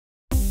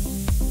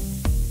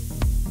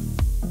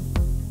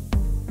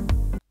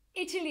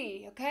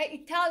Italy, okay?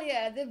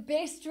 Italia, the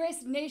best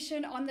dressed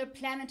nation on the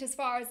planet as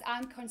far as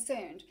I'm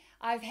concerned.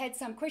 I've had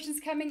some questions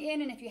coming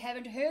in, and if you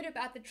haven't heard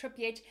about the trip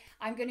yet,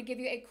 I'm going to give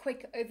you a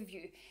quick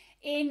overview.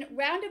 In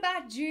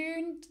roundabout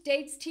June,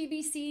 dates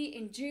TBC,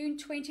 in June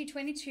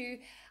 2022,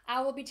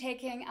 I will be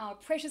taking our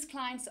precious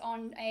clients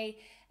on a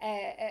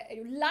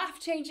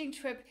life-changing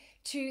trip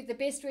to the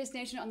best dressed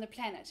nation on the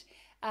planet.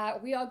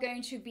 We are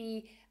going to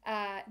be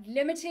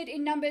limited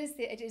in numbers.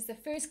 It is the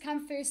first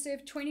come, first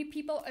serve, 20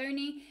 people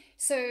only.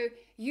 So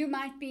you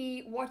might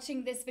be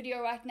watching this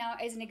video right now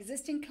as an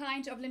existing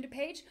client of Linda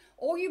Page,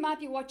 or you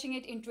might be watching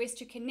it in Dress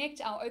to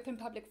Connect, our open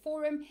public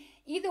forum.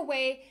 Either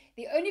way,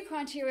 the only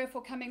criteria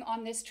for coming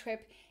on this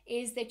trip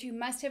is that you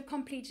must have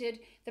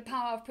completed the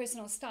Power of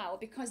Personal Style,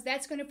 because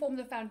that's going to form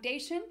the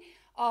foundation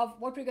of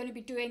what we're going to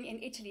be doing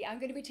in Italy. I'm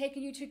going to be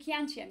taking you to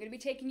Chianti. I'm going to be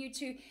taking you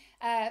to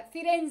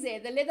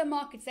Firenze, the leather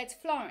markets. That's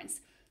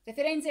Florence. The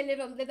Firenze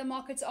leather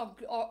markets are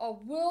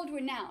world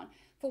renowned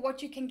for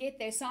what you can get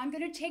there. So I'm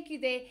going to take you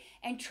there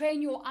and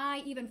train your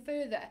eye even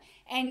further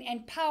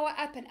and power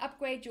up and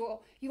upgrade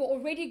your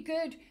already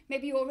good,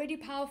 maybe your already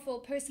powerful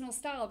personal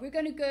style. We're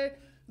going to go,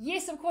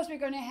 yes, of course, we're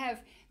going to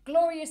have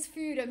glorious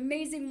food,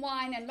 amazing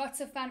wine, and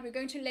lots of fun. We're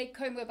going to Lake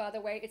Como, by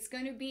the way. It's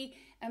going to be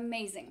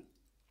amazing.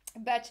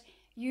 But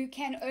you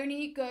can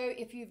only go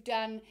if you've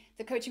done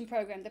the coaching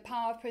program, the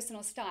Power of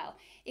Personal Style.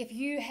 If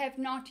you have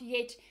not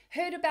yet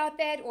heard about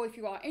that, or if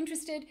you are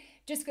interested,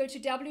 just go to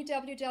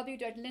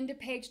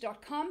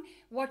www.lindapage.com,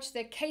 watch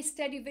the case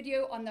study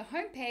video on the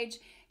homepage,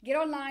 get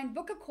online,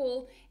 book a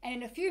call, and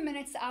in a few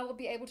minutes I will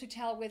be able to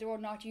tell whether or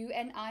not you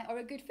and I are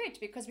a good fit,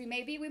 because we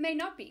may be, we may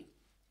not be.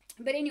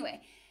 But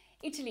anyway,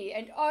 Italy,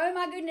 and oh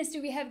my goodness,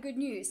 do we have good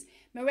news.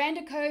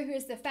 Miranda Coe, who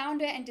is the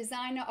founder and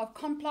designer of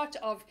Complot,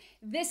 of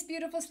this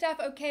beautiful stuff,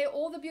 okay,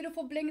 all the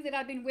beautiful bling that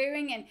I've been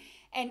wearing and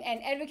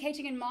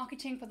advocating and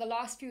marketing for the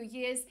last few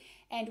years.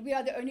 And we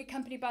are the only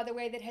company, by the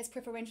way, that has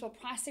preferential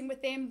pricing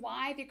with them.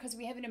 Why? Because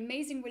we have an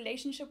amazing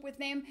relationship with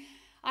them.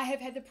 I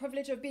have had the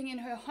privilege of being in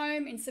her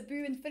home in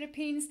Cebu in the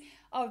Philippines,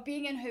 of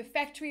being in her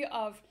factory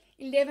of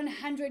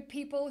 1,100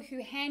 people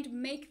who hand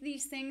make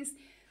these things.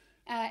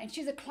 And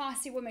she's a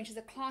classy woman. She's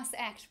a class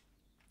act.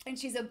 And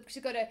she's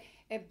got a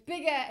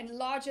bigger and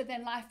larger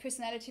than life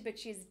personality, but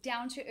she's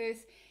down to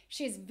earth.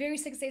 She is very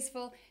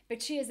successful,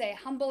 but she is a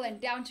humble and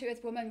down to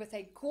earth woman with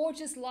a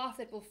gorgeous laugh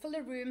that will fill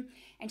a room.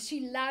 And she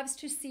loves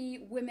to see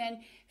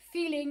women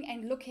feeling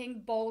and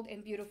looking bold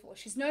and beautiful.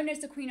 She's known as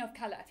the Queen of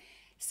Color.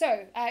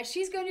 So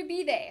she's going to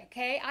be there,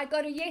 okay? I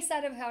got a yes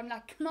out of her. I'm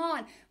like, come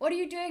on, what are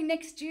you doing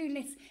next June?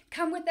 Let's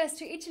come with us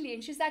to Italy.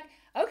 And she's like,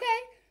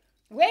 okay,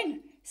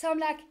 when? So I'm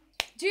like,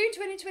 June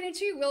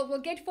 2022, we'll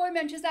get for him.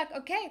 And she's like,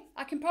 okay,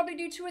 I can probably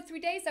do 2 or 3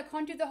 days. I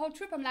can't do the whole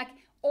trip. I'm like,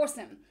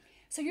 awesome.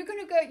 So you're going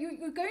to go,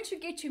 you're going to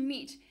get to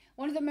meet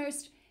one of the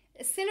most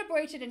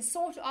celebrated and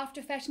sought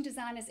after fashion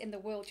designers in the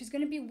world. She's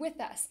going to be with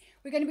us.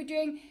 We're going to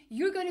be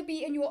you're going to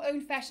be in your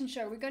own fashion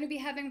show. We're going to be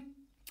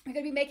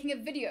making a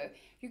video.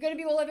 You're going to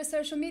be all over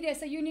social media,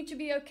 so you need to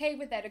be okay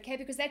with that, okay?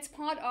 Because that's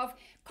part of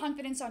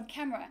confidence on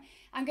camera.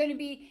 I'm going to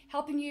be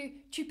helping you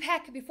to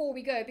pack before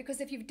we go, because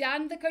if you've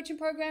done the coaching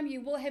program,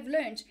 you will have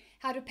learned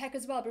how to pack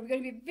as well. But we're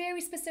going to be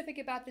very specific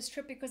about this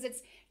trip, because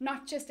it's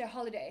not just a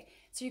holiday.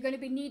 So you're going to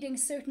be needing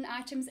certain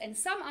items, and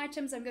some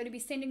items I'm going to be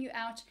sending you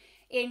out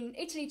in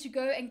Italy to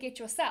go and get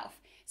yourself.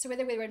 So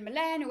whether we're in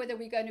Milan or whether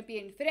we're going to be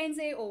in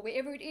Firenze or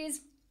wherever it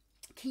is,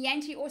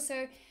 Chianti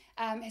also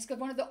has got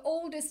one of the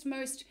oldest,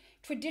 most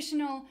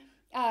traditional,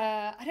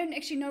 I don't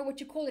actually know what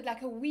you call it,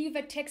 like a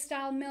weaver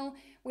textile mill,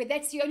 where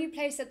that's the only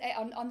place that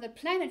on the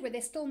planet where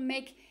they still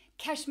make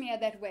cashmere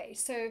that way.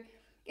 So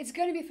it's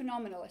going to be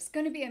phenomenal. It's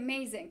going to be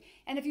amazing.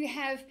 And if you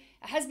have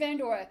a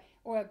husband or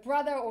a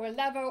brother or a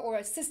lover or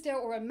a sister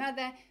or a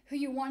mother who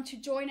you want to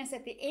join us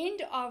at the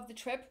end of the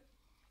trip,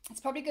 it's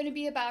probably going to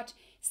be about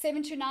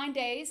 7 to 9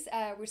 days.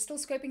 We're still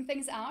scoping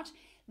things out.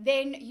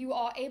 Then you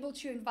are able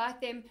to invite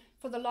them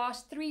for the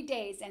last 3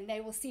 days, and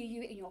they will see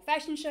you in your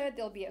fashion show.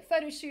 There'll be a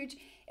photo shoot.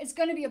 It's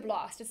going to be a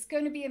blast. It's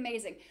going to be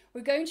amazing.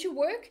 We're going to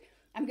work.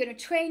 I'm going to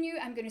train you.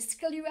 I'm going to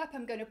skill you up.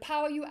 I'm going to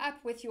power you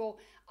up with your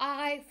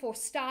eye for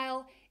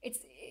style.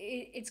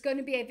 It's going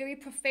to be a very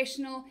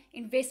professional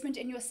investment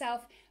in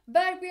yourself,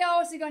 but we are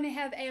also going to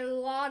have a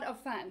lot of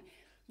fun.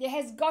 There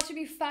has got to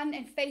be fun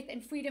and faith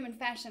and freedom in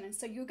fashion, and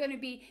so you're going to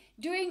be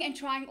doing and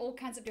trying all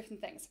kinds of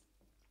different things.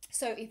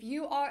 So if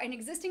you are an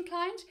existing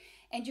client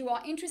and you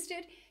are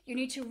interested, you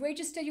need to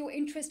register your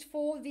interest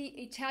for the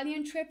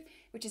Italian trip,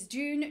 which is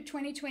June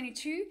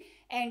 2022.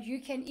 And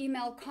you can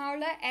email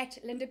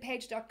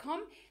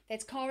Carla@lindapage.com.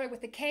 That's Carla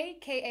with a K,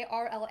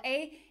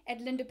 K-A-R-L-A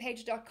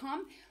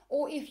 @lindapage.com.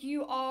 Or if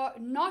you are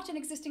not an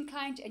existing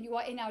client and you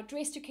are in our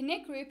Dress to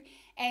Connect group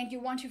and you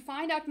want to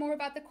find out more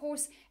about the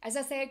course, as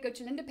I say, go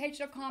to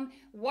lindapage.com,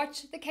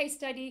 watch the case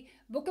study,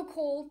 book a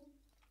call.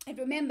 And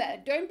remember,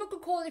 don't book a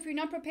call if you're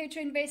not prepared to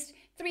invest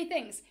 3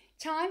 things: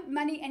 time,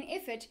 money, and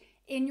effort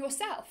in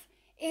yourself.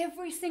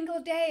 Every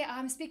single day,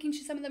 I'm speaking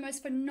to some of the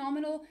most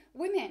phenomenal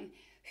women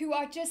who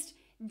are just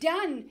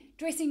done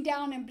dressing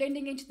down and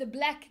blending into the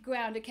black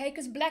ground, okay?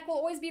 Because black will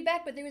always be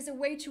back, but there is a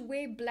way to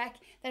wear black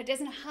that it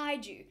doesn't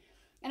hide you.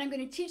 And I'm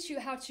going to teach you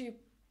how to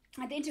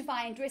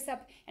identify and dress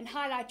up and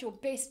highlight your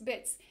best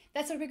bits.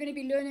 That's what we're going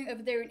to be learning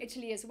over there in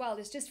Italy as well,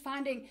 is just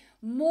finding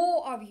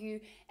more of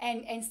you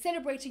and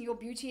celebrating your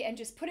beauty and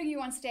just putting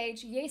you on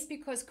stage. Yes,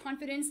 because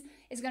confidence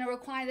is going to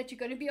require that you're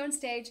going to be on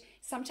stage,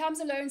 sometimes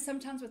alone,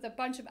 sometimes with a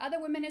bunch of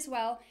other women as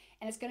well,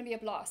 and it's going to be a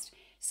blast.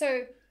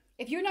 So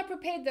if you're not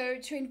prepared, though,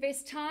 to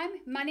invest time,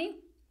 money,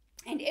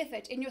 and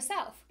effort in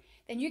yourself,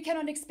 then you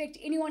cannot expect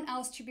anyone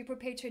else to be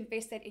prepared to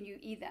invest that in you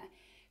either.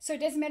 So it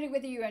doesn't matter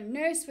whether you're a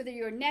nurse, whether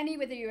you're a nanny,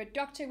 whether you're a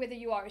doctor, whether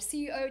you are a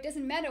CEO, it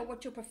doesn't matter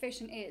what your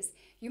profession is.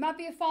 You might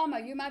be a farmer,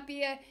 you might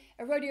be a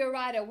rodeo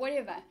rider,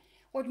 whatever.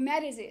 What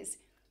matters is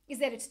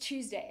that it's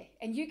Tuesday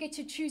and you get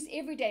to choose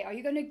every day. Are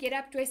you going to get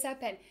up, dress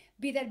up, and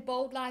be that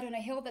bold light on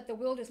a hill that the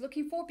world is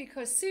looking for?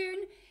 Because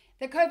soon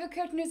the COVID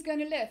curtain is going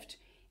to lift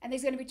and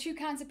there's going to be two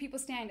kinds of people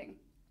standing.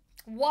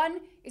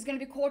 One is going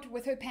to be caught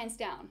with her pants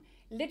down,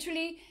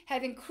 literally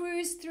having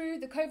cruised through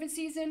the COVID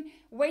season,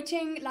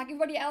 waiting like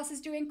everybody else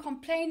is doing,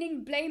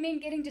 complaining, blaming,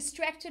 getting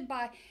distracted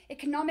by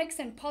economics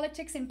and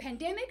politics and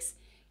pandemics.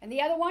 And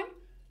the other one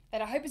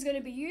that I hope is going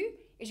to be you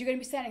is you're going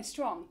to be standing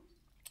strong.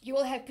 You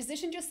will have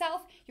positioned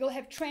yourself, you'll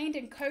have trained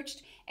and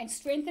coached and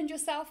strengthened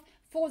yourself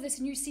for this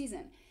new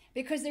season,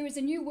 because there is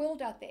a new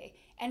world out there,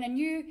 and a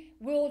new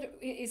world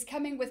is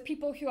coming with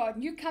people who are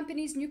new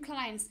companies, new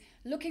clients,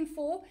 looking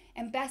for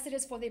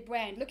ambassadors for their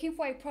brand, looking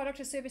for a product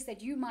or service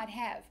that you might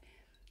have.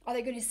 Are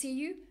they going to see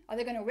you? Are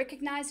they going to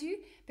recognize you?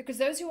 Because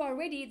those who are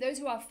ready, those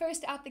who are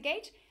first out the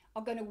gate,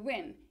 are going to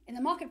win in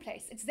the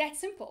marketplace. It's that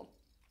simple.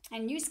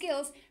 And new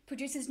skills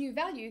produces new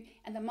value,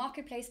 and the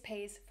marketplace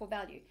pays for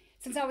value.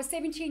 Since I was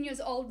 17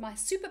 years old, my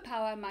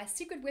superpower, my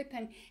secret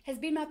weapon has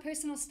been my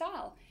personal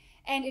style.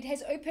 And it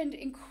has opened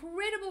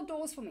incredible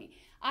doors for me.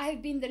 I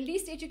have been the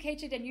least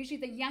educated and usually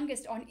the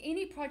youngest on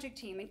any project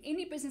team in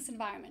any business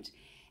environment.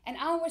 And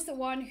I was the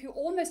one who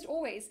almost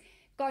always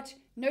got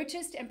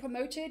noticed and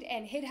promoted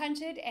and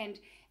headhunted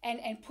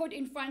and put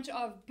in front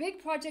of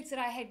big projects that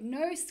I had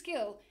no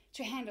skill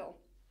to handle.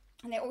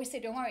 And they always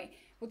said, don't worry,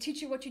 we'll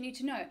teach you what you need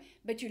to know.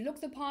 But you look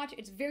the part.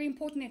 It's very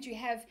important that you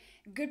have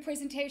good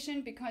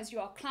presentation because you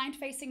are client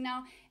facing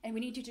now and we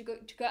need you to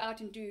go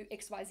out and do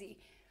XYZ.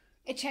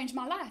 It changed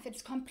my life.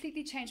 It's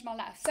completely changed my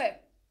life. So,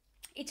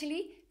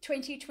 Italy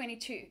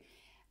 2022.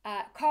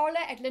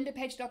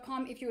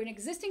 Carla@lindapage.com. If you're an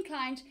existing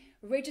client,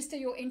 register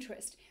your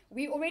interest.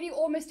 We already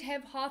almost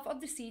have half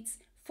of the seats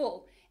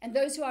full. And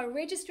those who are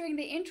registering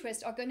their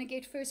interest are going to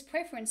get first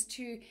preference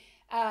to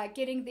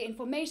getting the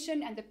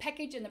information and the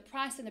package and the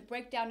price and the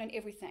breakdown and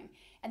everything.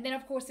 And then,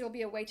 of course, there will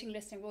be a waiting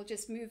list and we'll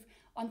just move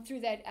on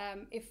through that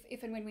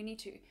if and when we need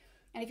to.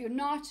 And if you're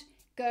not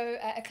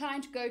a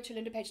client, go to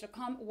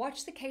lindapage.com,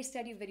 watch the case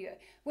study video.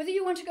 Whether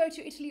you want to go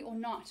to Italy or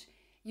not,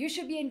 you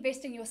should be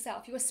investing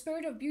yourself. Your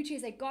spirit of beauty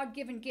is a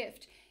God-given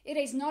gift. It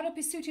is not a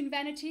pursuit in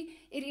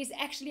vanity. It is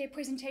actually a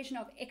presentation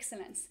of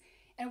excellence.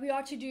 And we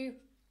are to do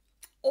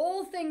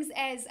all things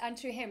as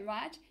unto him,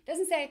 right? It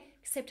doesn't say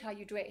except how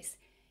you dress.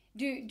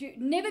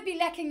 Never be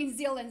lacking in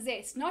zeal and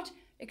zest, not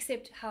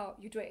except how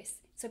you dress.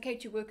 It's okay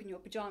to work in your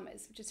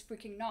pajamas, which is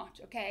freaking not,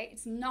 okay?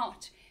 It's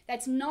not.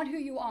 That's not who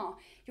you are.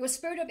 Your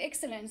spirit of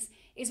excellence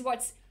is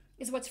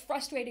what's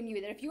frustrating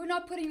you. That if you're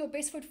not putting your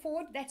best foot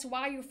forward, that's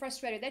why you're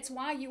frustrated. That's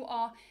why you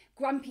are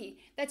grumpy.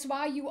 That's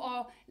why you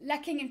are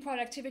lacking in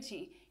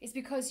productivity. It's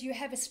because you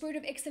have a spirit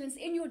of excellence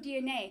in your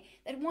DNA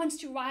that wants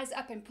to rise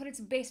up and put its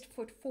best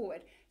foot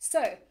forward.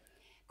 So,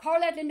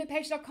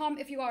 Carla@lindapage.com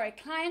if you are a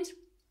client.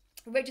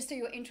 Register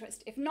your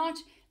interest. If not,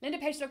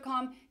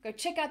 lindapage.com, go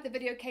check out the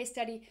video case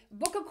study,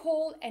 book a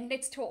call, and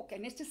let's talk.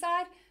 And let's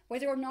decide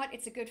whether or not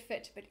it's a good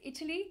fit. But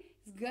Italy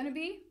is going to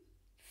be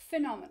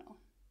phenomenal.